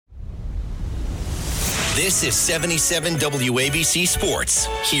This is 77 WABC Sports.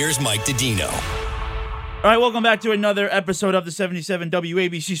 Here's Mike Didino. All right, welcome back to another episode of the 77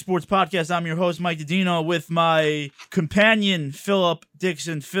 WABC Sports Podcast. I'm your host, Mike Didino, with my companion, Philip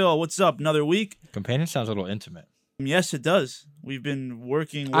Dixon. Phil, what's up? Another week? Companion sounds a little intimate. Yes, it does. We've been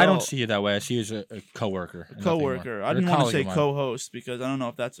working well. I don't see it that way. I see you as a coworker. Coworker. I didn't want to say co-host because I don't know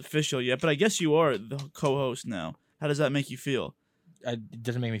if that's official yet, but I guess you are the co-host now. How does that make you feel? It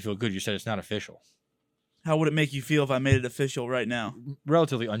doesn't make me feel good. You said it's not official. How would it make you feel if I made it official right now?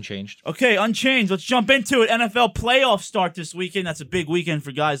 Relatively unchanged. Okay, unchanged. Let's jump into it. NFL playoffs start this weekend. That's a big weekend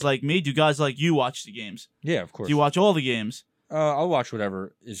for guys like me. Do guys like you watch the games? Yeah, of course. Do you watch all the games? I'll watch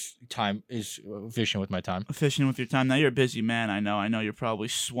whatever is efficient with my time. Efficient with your time. Now, you're a busy man. I know you're probably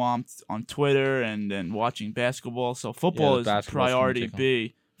swamped on Twitter and watching basketball. So football is priority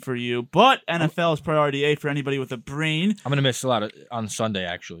B for you. But NFL is priority A for anybody with a brain. I'm going to miss a lot on Sunday,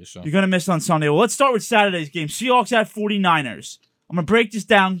 actually. So you're going to miss on Sunday. Well, let's start with Saturday's game. Seahawks at 49ers. I'm going to break this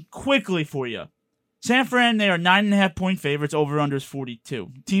down quickly for you. San Fran, they are 9.5-point favorites. Over-under is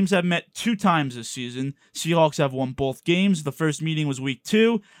 42. Teams have met 2 times this season. Seahawks have won both games. The first meeting was week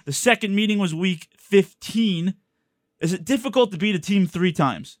 2. The second meeting was week 15. Is it difficult to beat a team 3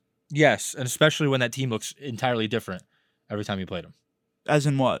 times? Yes, and especially when that team looks entirely different every time you played them. As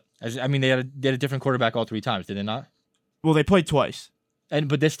in what? They had a different quarterback all 3 times, did they not? Well, they played twice.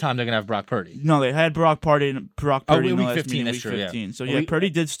 But this time they're going to have Brock Purdy. No, they had Brock Purdy in the week last 15, meeting, week 15. Yeah. So,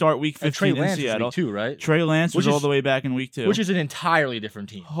 Purdy did start week 15 Trey Lance in Seattle. Was week 2, right? Trey Lance was all the way back in week 2. Which is an entirely different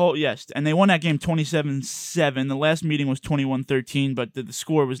team. Oh, yes, and they won that game 27-7. The last meeting was 21-13, but the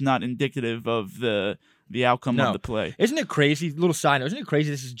score was not indicative of the outcome of the play. Isn't it crazy? Little side note. Isn't it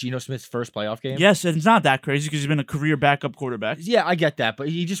crazy this is Geno Smith's first playoff game? Yes, it's not that crazy because he's been a career backup quarterback. Yeah, I get that, but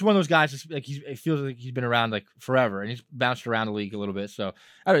he's just one of those guys. It feels like he's been around like forever, and he's bounced around the league a little bit. So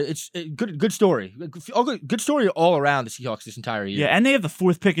it's good story. Good story all around the Seahawks this entire year. Yeah, and they have the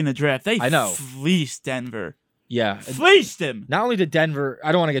 4th pick in the draft. They fleeced Denver. Yeah. Fleeced him. Not only did Denver,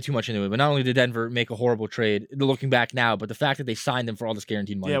 I don't want to get too much into it, but not only did Denver make a horrible trade, looking back now, but the fact that they signed him for all this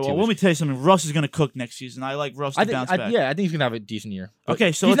guaranteed money. Yeah, well, let me tell you something. Russ is going to cook next season. I like Russ to bounce back. Yeah, I think he's going to have a decent year.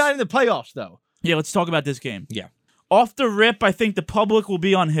 Okay, so he's not in the playoffs, though. Yeah, let's talk about this game. Yeah. Off the rip, I think the public will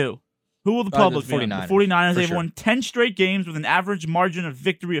be on who? Who will the public be on? The 49ers. They've won 10 straight games with an average margin of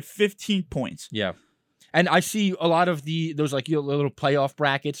victory of 15 points. Yeah. And I see a lot of those little playoff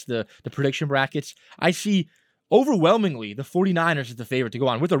brackets, the prediction brackets. I see overwhelmingly the 49ers is the favorite to go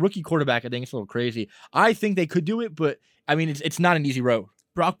on. With a rookie quarterback, I think it's a little crazy. I think they could do it, but I mean, it's not an easy road.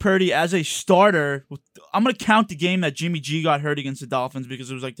 Brock Purdy as a starter, I'm going to count the game that Jimmy G got hurt against the Dolphins because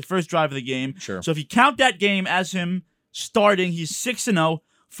it was like the first drive of the game. Sure. So if you count that game as him starting, he's 6-0,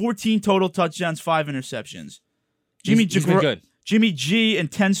 14 total touchdowns, 5 interceptions. He's been good. Jimmy G in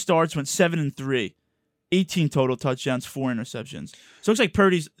 10 starts went 7-3. 18 total touchdowns, 4 interceptions. So it looks like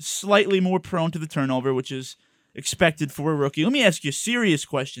Purdy's slightly more prone to the turnover, which is expected for a rookie. Let me ask you a serious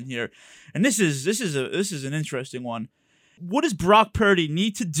question here, and this is an interesting one. What does Brock Purdy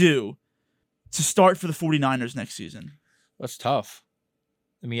need to do to start for the 49ers next season? That's tough.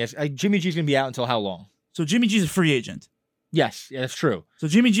 I mean, Jimmy G's going to be out until how long? So Jimmy G's a free agent. Yes, yeah, that's true. So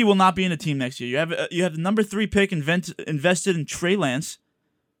Jimmy G will not be in the team next year. You have the number 3 pick invested in Trey Lance.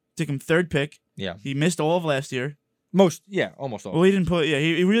 Took him 3rd pick. Yeah, he missed all of last year. Almost all. Well, he didn't play. Yeah,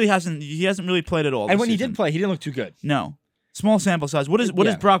 he really hasn't. He hasn't really played at all. And when season. he did play, he didn't look too good. No, small sample size. What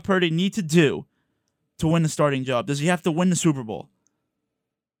does Brock Purdy need to do to win the starting job? Does he have to win the Super Bowl?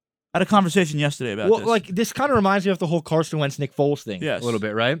 I had a conversation yesterday about this. This kind of reminds me of the whole Carson Wentz, Nick Foles thing. Yes. A little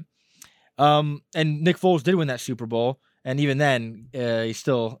bit, right? And Nick Foles did win that Super Bowl, and even then, he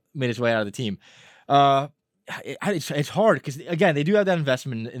still made his way out of the team. It's hard because, again, they do have that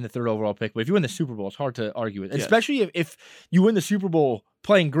investment in the 3rd overall pick, but if you win the Super Bowl, it's hard to argue with, especially if you win the Super Bowl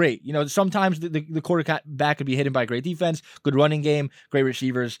playing great. You know, sometimes the quarterback could be hidden by great defense, good running game, great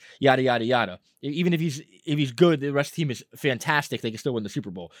receivers, yada, yada, yada. Even if he's good, the rest of the team is fantastic, they can still win the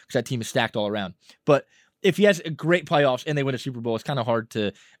Super Bowl because that team is stacked all around. But if he has a great playoffs and they win a Super Bowl, it's kind of hard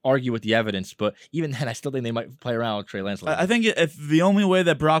to argue with the evidence. But even then, I still think they might play around with Trey Lance. I think if the only way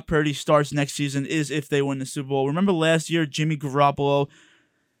that Brock Purdy starts next season is if they win the Super Bowl. Remember last year, Jimmy Garoppolo,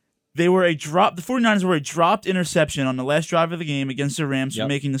 the 49ers were a dropped interception on the last drive of the game against the Rams for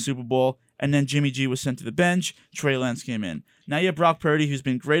making the Super Bowl, and then Jimmy G was sent to the bench. Trey Lance came in. Now you have Brock Purdy, who's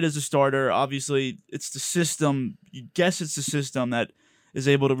been great as a starter. Obviously, it's the system. You guess it's the system that is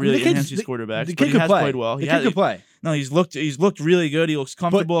able to really enhance these quarterbacks. The kid could play. Played well. The kid could play. No, he's looked really good. He looks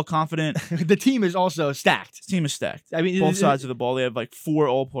comfortable, confident. The team is also stacked. The team is stacked. I mean, both sides of the ball. They have like 4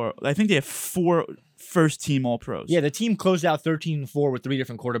 all-pro. I think they have four first-team All-Pros. Yeah, the team closed out 13-4 with 3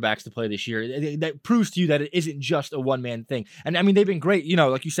 different quarterbacks to play this year. That proves to you that it isn't just a one-man thing. And I mean, they've been great.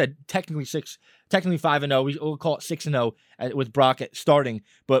 Like you said, technically 5-0. We'll call it 6-0 with Brock starting,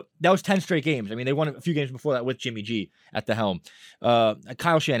 but that was 10 straight games. I mean, they won a few games before that with Jimmy G at the helm.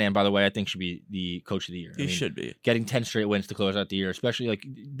 Kyle Shanahan, by the way, I think should be the coach of the year. He should be getting 10 straight wins to close out the year, especially like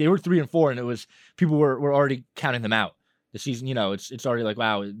they were 3-4, and it was people were already counting them out. The season, it's already like,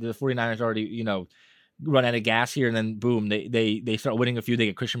 wow, the 49ers already, run out of gas here, and then boom, they start winning a few. They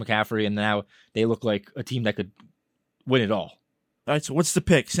get Christian McCaffrey, and now they look like a team that could win it all. All right, so what's the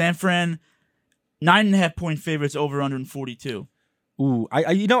pick? San Fran, 9.5-point favorites over under 42. Ooh,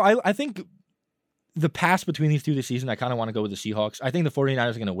 I think the pass between these two this season, I kind of want to go with the Seahawks. I think the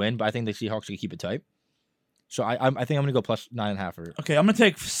 49ers are going to win, but I think the Seahawks are going to keep it tight. So I think I'm going to go plus 9.5. Okay, I'm going to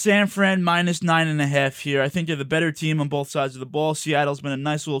take San Fran minus 9.5 here. I think they're the better team on both sides of the ball. Seattle's been a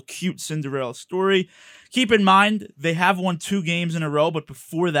nice little cute Cinderella story. Keep in mind, they have won 2 games in a row, but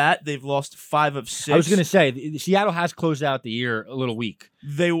before that, they've lost 5 of 6. I was going to say, Seattle has closed out the year a little weak.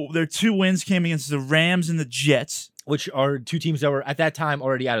 Their 2 wins came against the Rams and the Jets, which are 2 teams that were, at that time,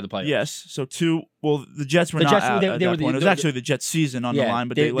 already out of the playoffs. Yes, so 2. Well, the Jets were not out at that point. It was actually the Jets' season on the line,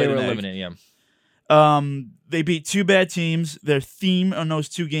 but they were eliminated, yeah. They beat 2 bad teams. Their theme on those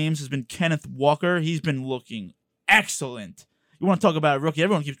 2 games has been Kenneth Walker. He's been looking excellent. You want to talk about a rookie?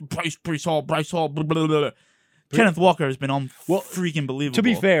 Everyone keeps Breece Hall, blah, blah, blah. Kenneth Walker has been freaking believable. To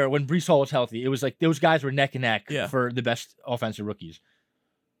be fair, when Breece Hall was healthy, it was like those guys were neck and neck for the best offensive rookies.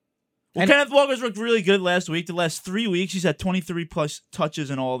 Well, Kenneth Walker's looked really good last week. The last 3 weeks, he's had 23-plus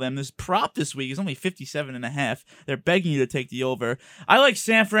touches in all of them. This prop this week is only 57.5. They're begging you to take the over. I like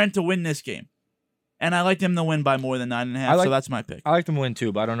San Fran to win this game. And I like them to win by more than 9.5, so that's my pick. I like them to win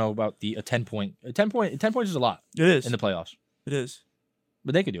too, but I don't know about a 10-point. 10 points is a lot. It is. In the playoffs. It is.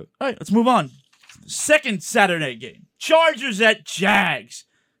 But they could do it. All right, let's move on. Second Saturday game. Chargers at Jags.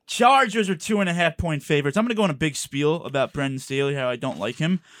 Chargers are 2.5-point favorites. I'm going to go on a big spiel about Brendan Staley, how I don't like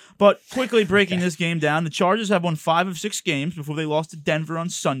him. But quickly breaking this game down, the Chargers have won 5 of 6 games before they lost to Denver on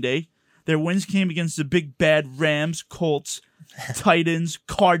Sunday. Their wins came against the big bad Rams, Colts, Titans,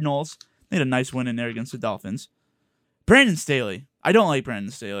 Cardinals. They had a nice win in there against the Dolphins. Brandon Staley. I don't like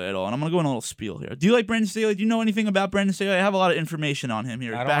Brandon Staley at all, and I'm going to go on a little spiel here. Do you like Brandon Staley? Do you know anything about Brandon Staley? I have a lot of information on him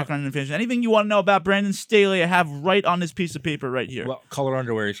here, background information. Anything you want to know about Brandon Staley, I have right on this piece of paper right here. What color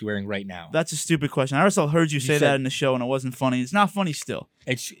underwear is he wearing right now? That's a stupid question. I also heard you say that in the show, and it wasn't funny. It's not funny still.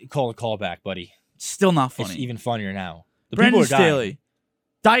 It's called a callback, buddy. It's still not funny. It's even funnier now. Brandon Staley,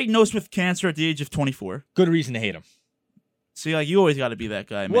 diagnosed with cancer at the age of 24. Good reason to hate him. See, you always got to be that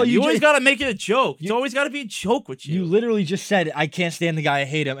guy, man. Well, you always got to make it a joke. It's always got to be a joke with you. You literally just said, I can't stand the guy, I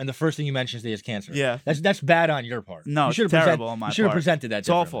hate him, and the first thing you mentioned is that he has cancer. Yeah. That's bad on your part. No, it's terrible on my part. You should have presented that. It's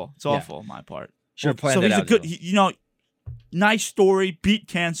awful. It's awful on my part. Should have planned it out. So he's a good, nice story, beat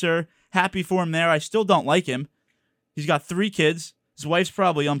cancer, happy for him there. I still don't like him. He's got 3 kids. His wife's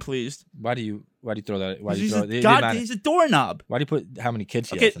probably unpleased. Why do you throw that? He's a doorknob. Why do you put how many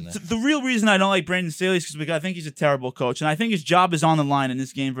kids he has in there? The real reason I don't like Brandon Staley is because I think he's a terrible coach, and I think his job is on the line in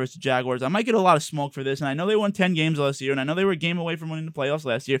this game versus the Jaguars. I might get a lot of smoke for this, and I know they won 10 games last year, and I know they were a game away from winning the playoffs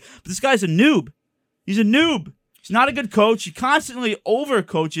last year, but this guy's a noob. He's a noob. He's not a good coach. He constantly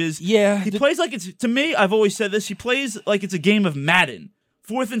overcoaches. Yeah. He plays like to me, I've always said this, he plays like it's a game of Madden.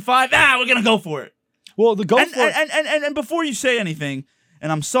 4th and 5, we're going to go for it. Well, And before you say anything,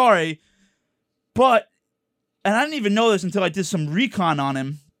 and I'm sorry, but, and I didn't even know this until I did some recon on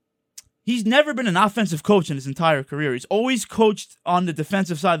him, he's never been an offensive coach in his entire career. He's always coached on the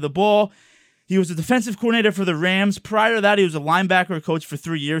defensive side of the ball. He was a defensive coordinator for the Rams. Prior to that, he was a linebacker coach for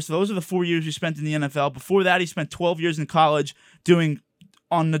 3 years. So those are the 4 years he spent in the NFL. Before that, he spent 12 years in college doing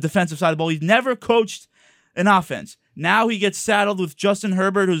on the defensive side of the ball. He's never coached an offense. Now he gets saddled with Justin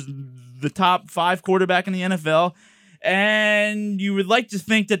Herbert, who's the top 5 quarterback in the NFL. And you would like to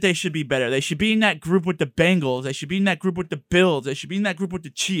think that they should be better. They should be in that group with the Bengals. They should be in that group with the Bills. They should be in that group with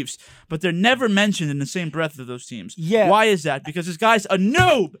the Chiefs. But they're never mentioned in the same breath of those teams. Yeah. Why is that? Because this guy's a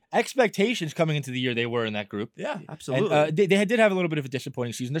noob. Expectations coming into the year, they were in that group. Yeah, absolutely. And, they did have a little bit of a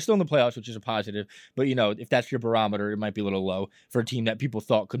disappointing season. They're still in the playoffs, which is a positive. But, if that's your barometer, it might be a little low for a team that people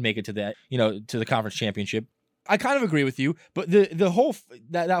thought could make it to that, to the conference championship. I kind of agree with you, but the whole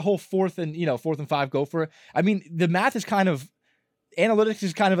that whole 4th and 5 go for it. I mean, the math is kind of analytics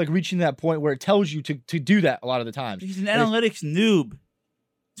is kind of like reaching that point where it tells you to do that a lot of the times. He's an analytics noob.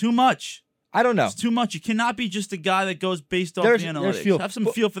 Too much. I don't know. It's too much. You cannot be just a guy that goes based off the analytics. Have some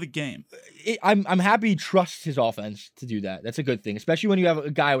feel for the game. I'm happy he trusts his offense to do that. That's a good thing, especially when you have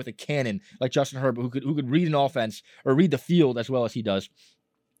a guy with a cannon like Justin Herbert who could read an offense or read the field as well as he does.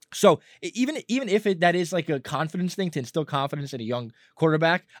 So even if that is like a confidence thing to instill confidence in a young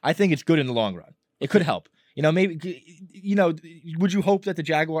quarterback, I think it's good in the long run. It could help. Maybe would you hope that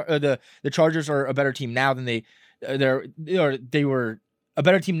the Chargers are a better team now than they were a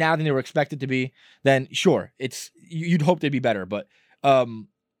better team now than they were expected to be? Then sure, you'd hope they'd be better, but Do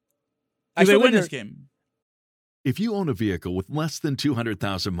they win this game? If you own a vehicle with less than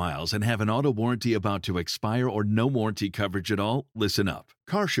 200,000 miles and have an auto warranty about to expire or no warranty coverage at all, listen up.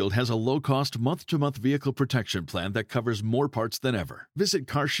 CarShield has a low-cost month-to-month vehicle protection plan that covers more parts than ever. Visit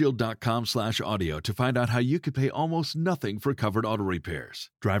carshield.com/audio to find out how you could pay almost nothing for covered auto repairs.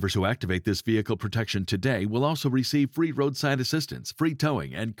 Drivers who activate this vehicle protection today will also receive free roadside assistance, free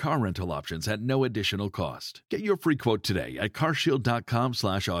towing, and car rental options at no additional cost. Get your free quote today at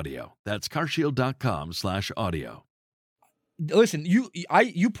carshield.com/audio. That's carshield.com/audio. Listen,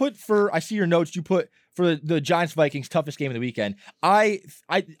 you put I see your notes. You put for the Giants Vikings toughest game of the weekend. I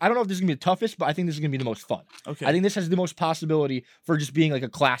don't know if this is gonna be the toughest, but I think this is gonna be the most fun. Okay. I think this has the most possibility for just being like a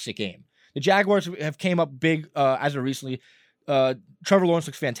classic game. The Jaguars have came up big as of recently. Trevor Lawrence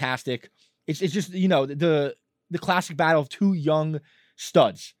looks fantastic. It's just the classic battle of two young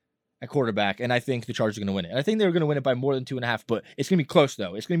studs at quarterback, and I think the Chargers are going to win it. And I think they're going to win it by more than 2.5, but it's going to be close,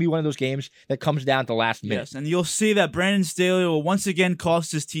 though. It's going to be one of those games that comes down to the last minute. Yes, and you'll see that Brandon Staley will once again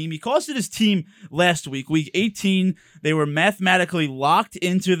cost his team. He costed his team last week, week 18. They were mathematically locked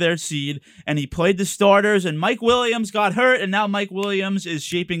into their seed, and he played the starters, and Mike Williams got hurt, and now Mike Williams is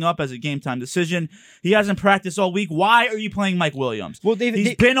shaping up as a game-time decision. He hasn't practiced all week. Why are you playing Mike Williams? Well,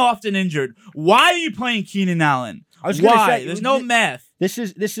 He's been often injured. Why are you playing Keenan Allen? Why? There's no math. This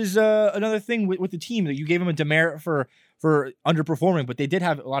is another thing with the team that you gave him a demerit for underperforming, but they did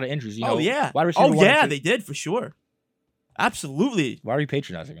have a lot of injuries. They did for sure. Absolutely. Why are you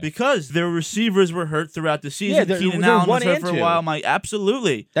patronizing me? Because their receivers were hurt throughout the season. Yeah, Keenan Allen was hurt for a while.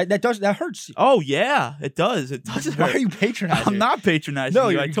 Absolutely. That hurts. Oh yeah, it does. It does hurt. Why are you patronizing? I'm not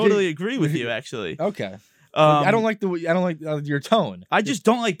patronizing you. I totally agree with you. Actually. Okay. I don't like your tone. I just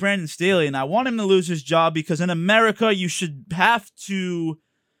don't like Brandon Staley, and I want him to lose his job because in America, you should have to.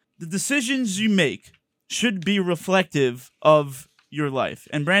 The decisions you make should be reflective of your life.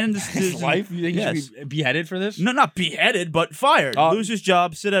 And Brandon's his life. You think he should be beheaded for this? No, not beheaded, but fired. Lose his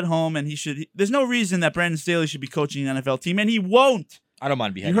job, sit at home, and he should. There's no reason that Brandon Staley should be coaching an NFL team, and he won't. I don't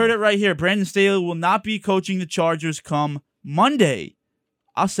mind beheading. You heard it right here. Brandon Staley will not be coaching the Chargers come Monday.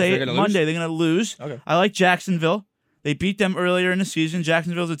 I'll say it Monday. They're going to lose. Okay. I like Jacksonville. They beat them earlier in the season.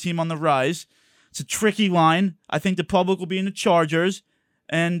 Jacksonville's a team on the rise. It's a tricky line. I think the public will be in the Chargers.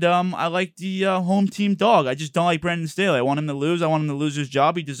 And I like the home team dog. I just don't like Brandon Staley. I want him to lose. I want him to lose his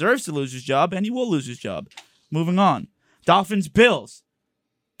job. He deserves to lose his job, and he will lose his job. Moving on. Dolphins-Bills.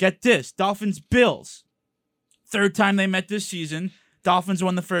 Get this. Dolphins-Bills. Third time they met this season. Dolphins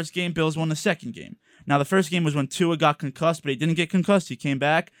won the first game. Bills won the second game. Now, the first game was when Tua got concussed, but he didn't get concussed. He came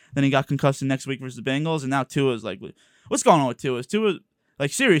back. Then he got concussed the next week versus the Bengals, and now Tua's like, what's going on with Tua?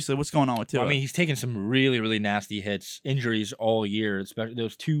 Seriously, what's going on with Tua? I mean, he's taken some really, really nasty hits, injuries all year, especially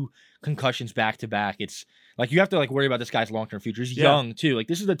those 2 concussions back-to-back. It's like you have to worry about this guy's long-term future. He's young, too.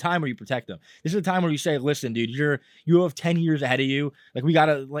 This is the time where you protect him. This is the time where you say, listen, dude, you have 10 years ahead of you. We got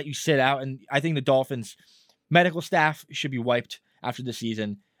to let you sit out. And I think the Dolphins' medical staff should be wiped after the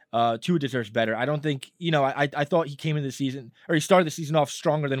season. Tua deserves better. I don't think, I thought he came into the season, or he started the season off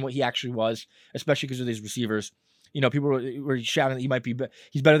stronger than what he actually was, especially because of his receivers. People were shouting that he might be,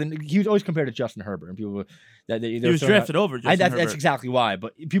 he's better than, he was always compared to Justin Herbert, and people he was drafted over Justin Herbert. That's exactly why.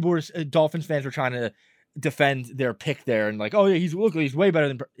 But Dolphins fans were trying to defend their pick there, and oh yeah, he's way better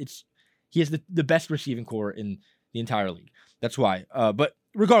than, he has the best receiving core in the entire league. That's why. But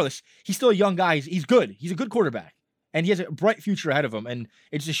regardless, he's still a young guy. He's good. He's a good quarterback. And he has a bright future ahead of him, and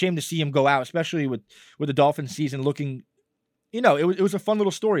it's a shame to see him go out, especially with the Dolphins season looking. It was a fun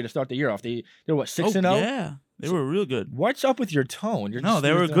little story to start the year off. They're 6-0. Yeah, they were real good. What's up with your tone?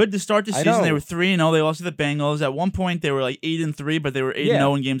 They were good to start the season. They were 3-0. They lost to the Bengals. At one point, they were 8-3, but they were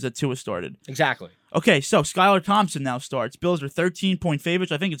 8-0 in games that Tua started. Exactly. Okay, so Skylar Thompson now starts. Bills are 13-point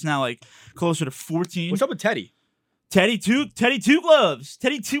favorites. I think it's now closer to 14. What's up with Teddy? Teddy Two Gloves.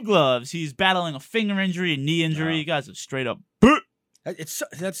 He's battling a finger injury, a knee injury. You guys are straight up.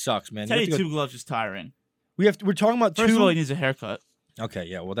 That sucks, man. Teddy Two Gloves is tiring. We're talking about First of all, he needs a haircut. Okay,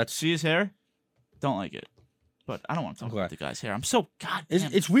 yeah. Well, that's see his hair. Don't like it, but I don't want to talk about the guy's hair. I'm so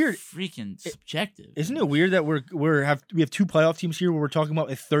goddamn. It's weird. Freaking subjective. Isn't it weird that we have 2 playoff teams here where we're talking about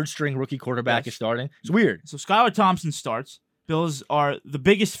a third string rookie quarterback is starting? It's weird. So Skylar Thompson starts. Bills are the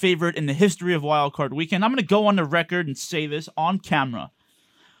biggest favorite in the history of Wild Card Weekend. I'm going to go on the record and say this on camera.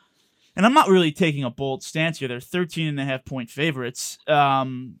 and I'm not really taking a bold stance here. They're 13.5-point favorites.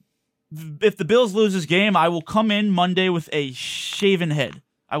 If the Bills lose this game, I will come in Monday with a shaven head.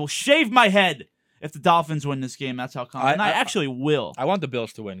 I will shave my head if the Dolphins win this game. That's how confident I actually will. I want the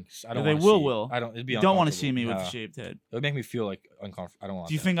Bills to win. I don't. They will. I don't. It'd be. You don't want to see me with a shaved head. It would make me feel like uncomfortable. I don't want.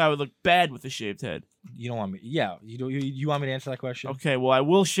 Do you think I would look bad with a shaved head? You don't want me. Yeah. You want me to answer that question? Okay. Well, I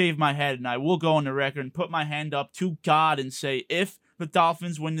will shave my head, and I will go on the record and put my hand up to God and say, if the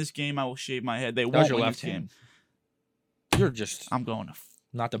Dolphins win this game, I will shave my head. They won't win this game. You're just. I'm going to.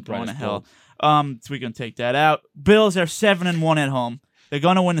 Not the going to brightest hell. build. So we can take that out. Bills are 7-1 at home. They're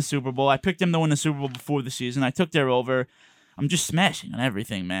going to win the Super Bowl. I picked them to win the Super Bowl before the season. I took their over. I'm just smashing on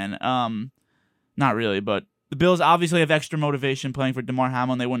everything, man. Not really, but the Bills obviously have extra motivation playing for DeMar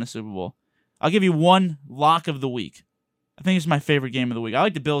Hamlin. They win the Super Bowl. I'll give you one lock of the week. I think it's my favorite game of the week. I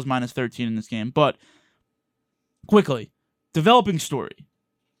like the Bills minus 13 in this game, but quickly, developing story.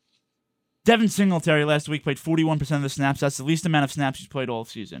 Devin Singletary last week played 41% of the snaps. That's the least amount of snaps he's played all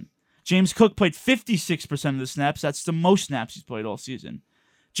season. James Cook played 56% of the snaps. That's the most snaps he's played all season.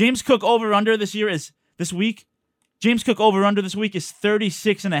 James Cook over-under this week. James Cook over-under this week is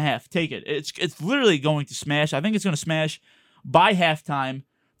 36.5. Take it. It's literally going to smash. I think it's going to smash by halftime.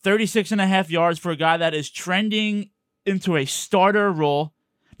 36.5 yards for a guy that is trending into a starter role.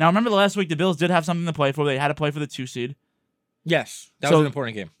 Now, remember the last week the Bills did have something to play for. They had to play for the 2 seed. Yes, that was an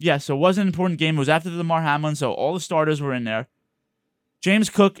important game. Yeah, so it was an important game. It was after the DeMar Hamlin, so all the starters were in there. James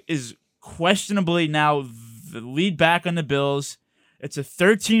Cook is questionably now the lead back on the Bills. It's a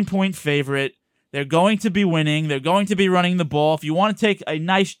 13-point favorite. They're going to be winning. They're going to be running the ball. If you want to take a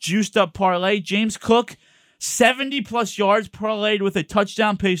nice juiced-up parlay, James Cook, 70-plus yards parlayed with a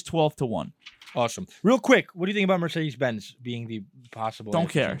touchdown pace 12-1. Awesome. Real quick, what do you think about Mercedes-Benz being the possible? Don't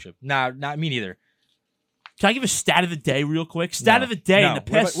care. Nah, not me neither. Can I give a stat of the day real quick? Stat of the day. No. In the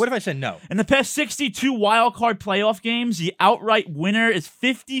past, What if I said no? In the past 62 wild card playoff games, the outright winner is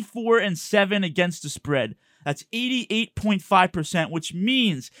 54-7 against the spread. That's 88.5%, which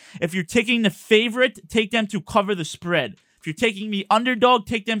means if you're taking the favorite, take them to cover the spread. If you're taking the underdog,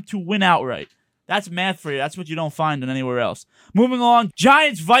 take them to win outright. That's math for you. That's what you don't find anywhere else. Moving along,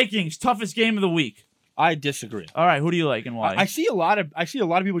 Giants-Vikings, toughest game of the week. I disagree. All right, who do you like and why? I see a lot of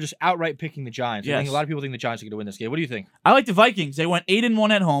people just outright picking the Giants. Yes. I think a lot of people think the Giants are going to win this game. What do you think? I like the Vikings. They went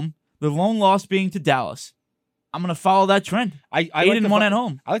 8-1 at home. The lone loss being to Dallas. I'm going to follow that trend. 8-1 at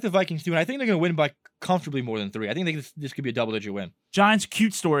home. I like the Vikings too, and I think they're going to win by comfortably more than 3. I think this could be a double-digit win. Giants,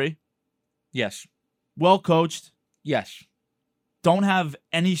 cute story. Yes. Well coached. Yes. Don't have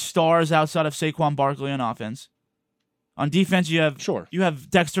any stars outside of Saquon Barkley on offense. On defense, you have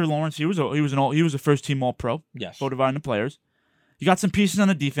Dexter Lawrence. He was a first team All Pro. Yes. Voted by the players. You got some pieces on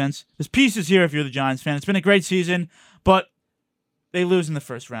the defense. There's pieces here if you're the Giants fan. It's been a great season, but they lose in the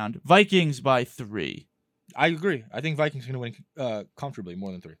first round. Vikings by 3. I agree. I think Vikings are going to win comfortably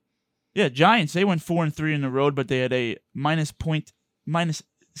more than 3. Yeah, Giants, they went 4-3 in the road, but they had a minus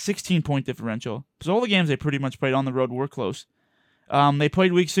 16-point differential. So all the games they pretty much played on the road were close. They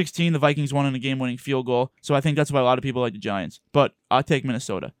played Week 16. The Vikings won in a game-winning field goal, so I think that's why a lot of people like the Giants. But I'll take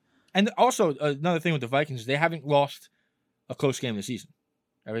Minnesota. And also, another thing with the Vikings is they haven't lost a close game this season.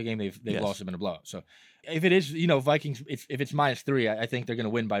 Every game they've lost has been a blowout. So if it is, Vikings, if it's minus 3, I think they're going to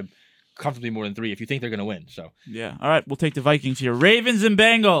win by comfortably more than 3 if you think they're going to win. So yeah. All right, we'll take the Vikings here. Ravens and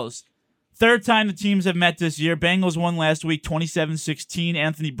Bengals. Third time the teams have met this year. Bengals won last week 27-16.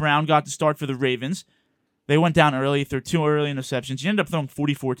 Anthony Brown got the start for the Ravens. They went down early, threw 2 early interceptions. He ended up throwing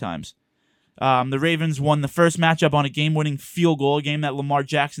 44 times. The Ravens won the first matchup on a game-winning field goal, a game that Lamar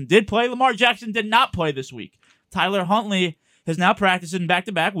Jackson did play. Lamar Jackson did not play this week. Tyler Huntley has now practiced in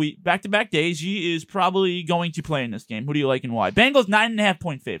back-to-back days. He is probably going to play in this game. Who do you like and why? Bengals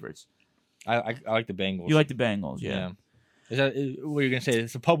 9.5-point favorites. I like the Bengals. You like the Bengals, yeah. Is that what you're gonna say?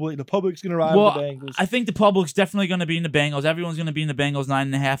 It's the public's gonna ride with the Bengals. I think the public's definitely gonna be in the Bengals. Everyone's gonna be in the Bengals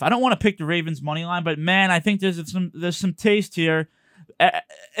 9.5. I don't want to pick the Ravens money line, but man, I think there's some taste here.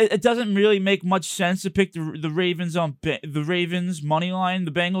 It doesn't really make much sense to pick the Ravens on the Ravens money line.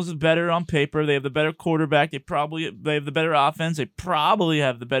 The Bengals are better on paper. They have the better quarterback. They have the better offense. They probably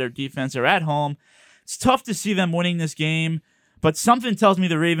have the better defense. They're at home. It's tough to see them winning this game. But something tells me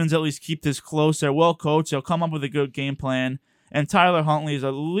the Ravens at least keep this close. They're well coached. They'll come up with a good game plan. And Tyler Huntley is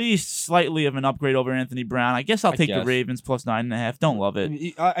at least slightly of an upgrade over Anthony Brown. I guess I'll take the Ravens plus 9.5. Don't love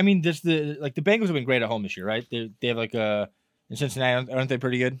it. I mean, the Bengals have been great at home this year, right? They have in Cincinnati, aren't they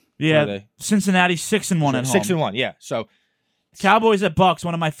pretty good? Yeah, Cincinnati 6-1 at home. 6-1, yeah. So Cowboys at Bucks,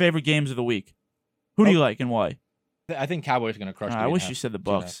 one of my favorite games of the week. Who do you like and why? I think Cowboys are going to crush. I wish you said the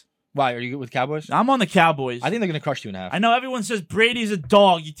Bucks. Why? Are you good with Cowboys? I'm on the Cowboys. I think they're going to crush 2.5. I know everyone says Brady's a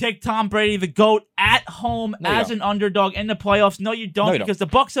dog. You take Tom Brady, the GOAT, at home as an underdog in the playoffs. No, you don't, because the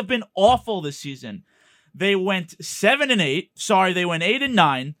Bucs have been awful this season. They went 7-8. Sorry, they went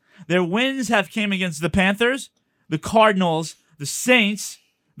 8-9. Their wins have came against the Panthers, the Cardinals, the Saints,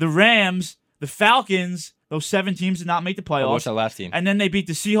 the Rams, the Falcons. Those 7 teams did not make the playoffs. What's that last team? And then they beat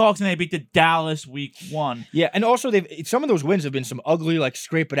the Seahawks and they beat the Dallas week 1. Yeah, and also some of those wins have been some ugly, like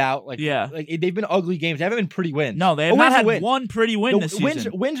scrape it out. Like they've been ugly games. They haven't been pretty wins. No, they have not had one pretty win this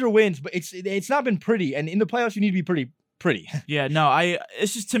season. Wins are wins, but it's not been pretty. And in the playoffs, you need to be pretty. Yeah, no,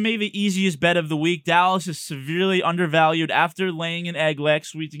 it's just to me the easiest bet of the week. Dallas is severely undervalued after laying an egg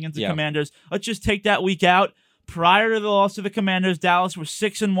last week against the Commanders. Let's just take that week out. Prior to the loss to the Commanders, Dallas were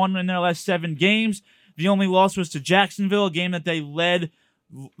 6-1 in their last 7 games. The only loss was to Jacksonville, a game that they led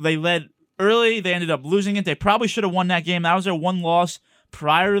early. They ended up losing it. They probably should have won that game. That was their one loss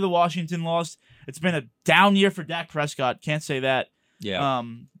prior to the Washington loss. It's been a down year for Dak Prescott. Can't say that. Yeah.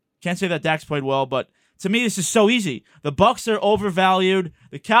 Can't say that Dak's played well, but to me, this is so easy. The Bucs are overvalued.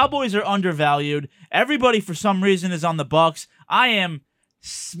 The Cowboys are undervalued. Everybody, for some reason, is on the Bucs. I am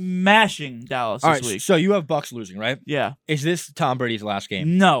smashing Dallas this week. So you have Bucs losing, right? Yeah. Is this Tom Brady's last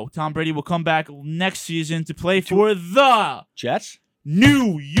game? No. Tom Brady will come back next season to play for the Jets?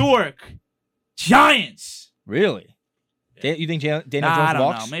 New York Giants. Really? You think Daniel Jones I don't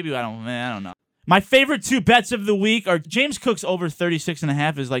walks? know. Maybe I don't know. My favorite 2 bets of the week are James Cook's over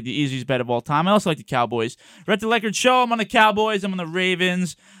 36.5 is like the easiest bet of all time. I also like the Cowboys. We're at the Record Show. I'm on the Cowboys. I'm on the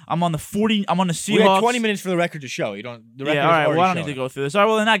Ravens. I'm on the Seahawks. We have 20 minutes for the record to show. You don't. The record all right. Well, I don't need to go through this. All right.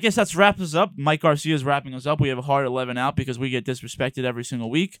 Well, then I guess that's wraps us up. Mike Garcia is wrapping us up. We have a hard 11 out because we get disrespected every single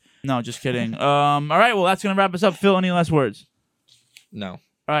week. No, just kidding. All right. Well, that's gonna wrap us up. Phil, any last words? No. All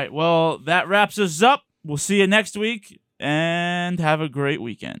right. Well, that wraps us up. We'll see you next week, and have a great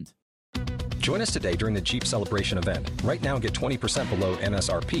weekend. Join us today during the Jeep Celebration event. Right now, get 20% below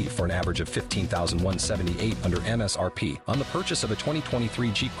MSRP for an average of $15,178 under MSRP on the purchase of a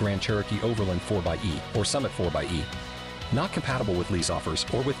 2023 Jeep Grand Cherokee Overland 4xE or Summit 4xE. Not compatible with lease offers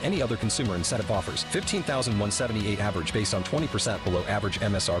or with any other consumer incentive offers. $15,178 average based on 20% below average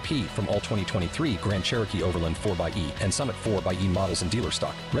MSRP from all 2023 Grand Cherokee Overland 4xE and Summit 4xE models in dealer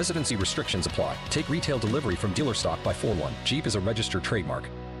stock. Residency restrictions apply. Take retail delivery from dealer stock by 4/1. Jeep is a registered trademark.